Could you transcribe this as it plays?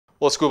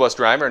Well, a school bus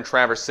driver in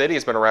Traverse City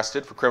has been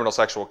arrested for criminal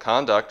sexual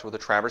conduct with a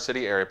Traverse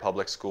City area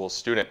public schools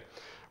student.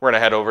 We're going to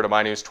head over to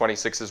My News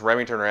 26's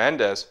Remington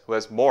Hernandez, who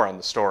has more on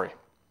the story.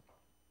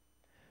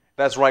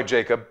 That's right,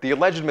 Jacob. The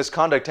alleged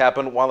misconduct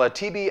happened while a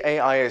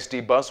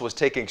TBAISD bus was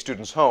taking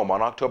students home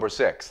on October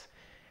 6th.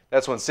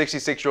 That's when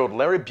 66-year-old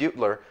Larry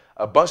Beutler,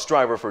 a bus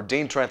driver for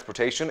Dean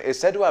Transportation, is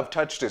said to have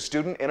touched a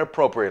student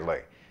inappropriately.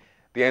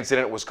 The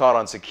incident was caught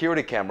on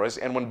security cameras,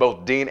 and when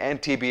both Dean and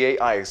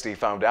TBAISD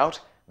found out,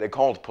 they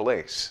called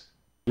police.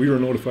 We were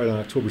notified on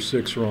October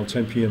 6th around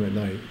 10 p.m. at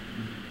night,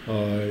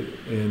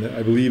 and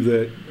I believe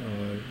that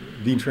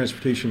Dean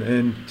Transportation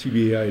and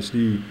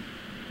TBAISD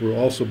were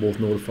also both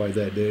notified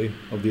that day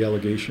of the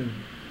allegation.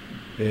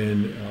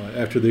 And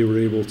after they were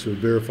able to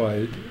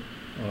verify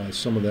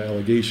some of the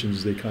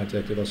allegations, they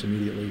contacted us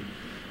immediately,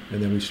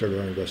 and then we started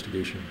our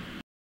investigation.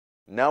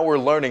 Now we're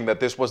learning that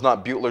this was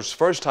not Beutler's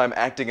first time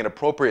acting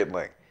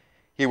inappropriately.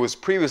 He was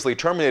previously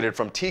terminated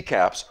from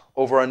TCAPS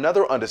over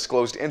another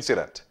undisclosed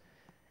incident.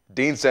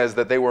 Dean says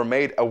that they were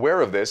made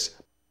aware of this,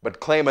 but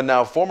claim a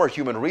now former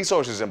human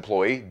resources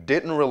employee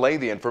didn't relay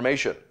the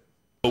information.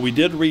 We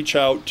did reach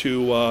out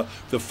to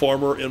the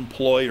former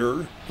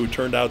employer, who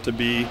turned out to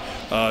be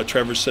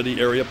Traverse City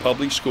Area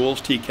Public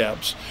Schools,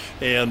 TCAPS,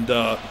 and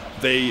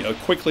they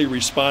quickly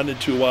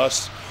responded to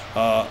us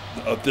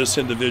of this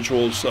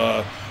individual's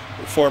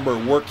former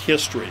work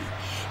history.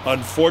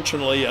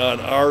 Unfortunately, on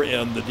our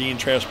end, the Dean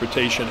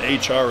Transportation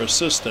HR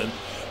assistant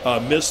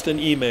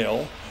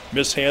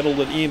mishandled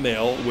an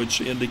email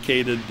which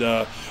indicated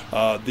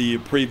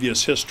the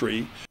previous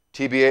history.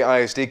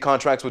 TBAISD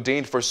contracts with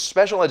Dean for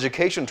special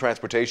education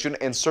transportation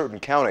in certain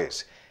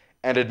counties,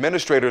 and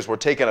administrators were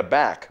taken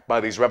aback by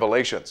these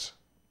revelations.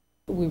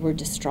 We were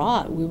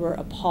distraught. We were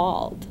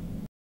appalled.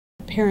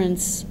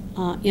 Parents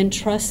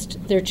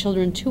entrust their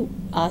children to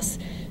us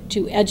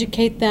to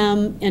educate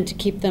them and to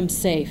keep them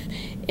safe.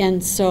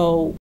 And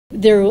so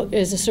there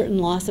is a certain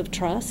loss of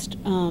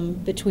trust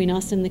between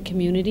us and the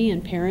community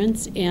and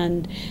parents,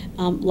 and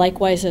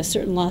likewise a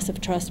certain loss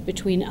of trust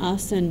between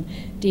us and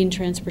Dean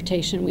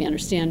Transportation. We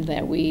understand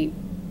that we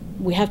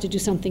have to do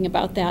something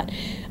about that.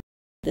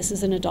 This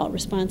is an adult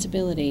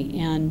responsibility,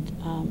 and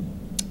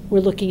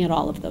we're looking at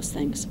all of those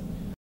things.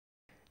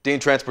 Dean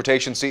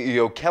Transportation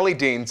CEO Kelly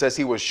Dean says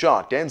he was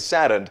shocked and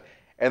saddened,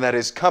 and that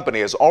his company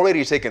has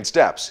already taken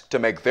steps to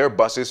make their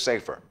buses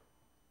safer.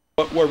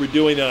 What we're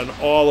doing on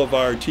all of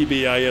our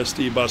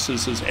TBAISD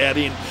buses is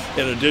adding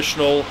an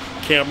additional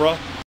camera.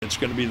 It's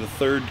going to be the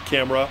third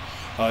camera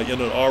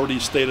in an already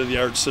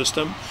state-of-the-art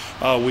system.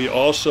 We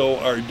also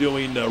are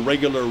doing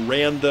regular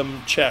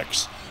random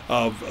checks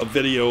of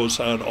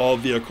videos on all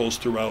vehicles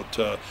throughout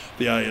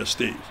the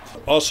ISD.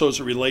 Also, as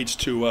it relates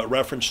to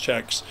reference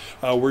checks,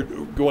 we're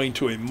going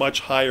to a much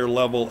higher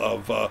level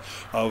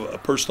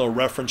of personal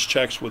reference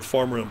checks with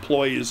former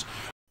employees.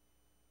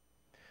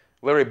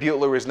 Larry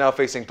Beutler is now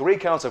facing 3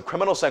 counts of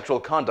criminal sexual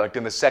conduct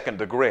in the 2nd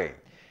degree.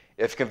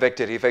 If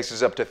convicted, he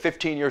faces up to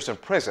 15 years in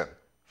prison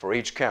for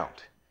each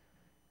count.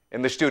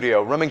 In the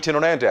studio, Remington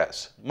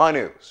Hernandez, My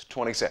News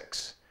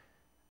 26.